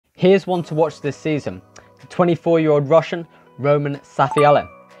Here's one to watch this season, the 24-year-old Russian, Roman SAFIULLIN.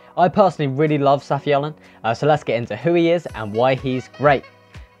 I personally really love SAFIULLIN, so let's get into who he is and why he's great.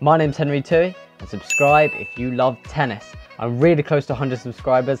 My name's Henry Tui, and subscribe if you love tennis. I'm really close to 100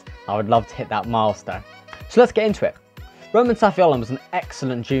 subscribers, I would love to hit that milestone. So let's get into it. Roman SAFIULLIN was an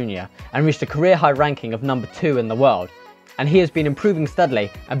excellent junior and reached a career high ranking of number 2 in the world. And he has been improving steadily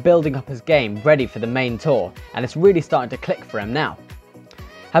and building up his game ready for the main tour, and it's really starting to click for him now.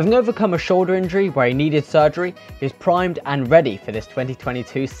 Having overcome a shoulder injury where he needed surgery, he is primed and ready for this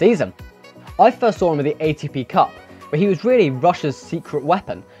 2022 season. I first saw him at the ATP Cup, where he was really Russia's secret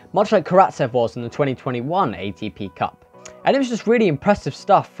weapon, much like Karatsev was in the 2021 ATP Cup. And it was just really impressive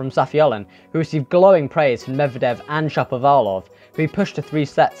stuff from SAFIULLIN, who received glowing praise from Medvedev and Shapovalov, who he pushed to 3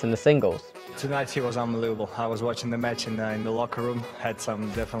 sets in the singles. Tonight he was unbelievable. I was watching the match in the locker room, had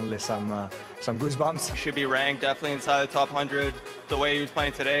definitely some goosebumps. He should be ranked definitely inside the top 100. The way he was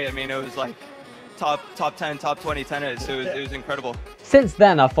playing today, I mean, it was like top 10, top 20 tennis. It was incredible. Since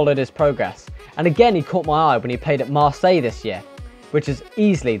then, I've followed his progress, and again he caught my eye when he played at Marseille this year, which is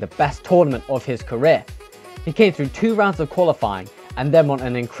easily the best tournament of his career. He came through 2 rounds of qualifying and then won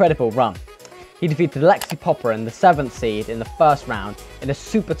an incredible run. He defeated Alexei Popper in the 7th seed in the first round in a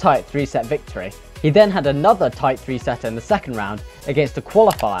super tight 3-set victory. He then had another tight 3-setter in the second round against a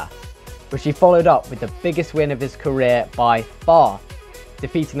qualifier, which he followed up with the biggest win of his career by far,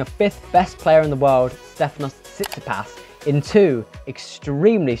 defeating the 5th best player in the world, Stefanos Tsitsipas, in 2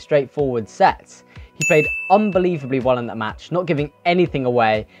 extremely straightforward sets. He played unbelievably well in that match, not giving anything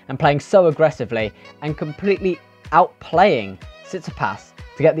away and playing so aggressively and completely outplaying Tsitsipas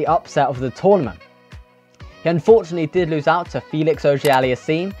to get the upset of the tournament. He unfortunately did lose out to Felix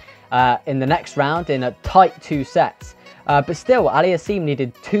Auger-Aliassime in the next round in a tight 2 sets, but still Aliassime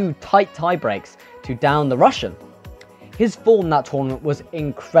needed 2 tight tie breaks to down the Russian. His form that tournament was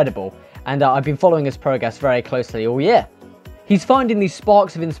incredible, and I've been following his progress very closely all year. He's finding these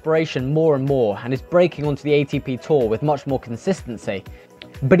sparks of inspiration more and more and is breaking onto the ATP Tour with much more consistency,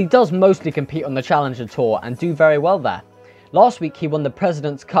 but he does mostly compete on the Challenger Tour and do very well there. Last week he won the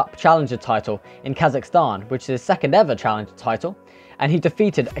President's Cup Challenger title in Kazakhstan, which is his 2nd ever Challenger title, and he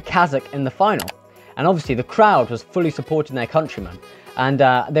defeated a Kazakh in the final. And obviously the crowd was fully supporting their countrymen, and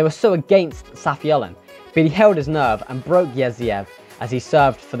they were so against SAFIULLIN, but he held his nerve and broke Yeziev as he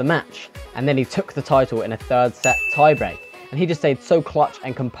served for the match, and then he took the title in a 3rd set tiebreak, and he just stayed so clutch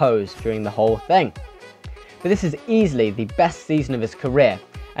and composed during the whole thing. But this is easily the best season of his career,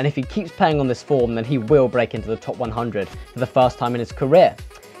 and if he keeps playing on this form, then he will break into the top 100 for the first time in his career.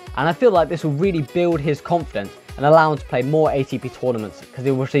 And I feel like this will really build his confidence and allow him to play more ATP tournaments because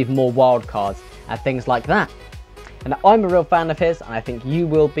he will receive more wildcards and things like that. And I'm a real fan of his, and I think you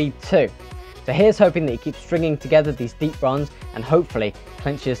will be too. So here's hoping that he keeps stringing together these deep runs and hopefully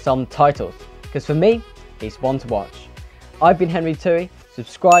clinches some titles, because for me, he's one to watch. I've been Henry Tui,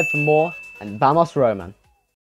 subscribe for more, and vamos Roman.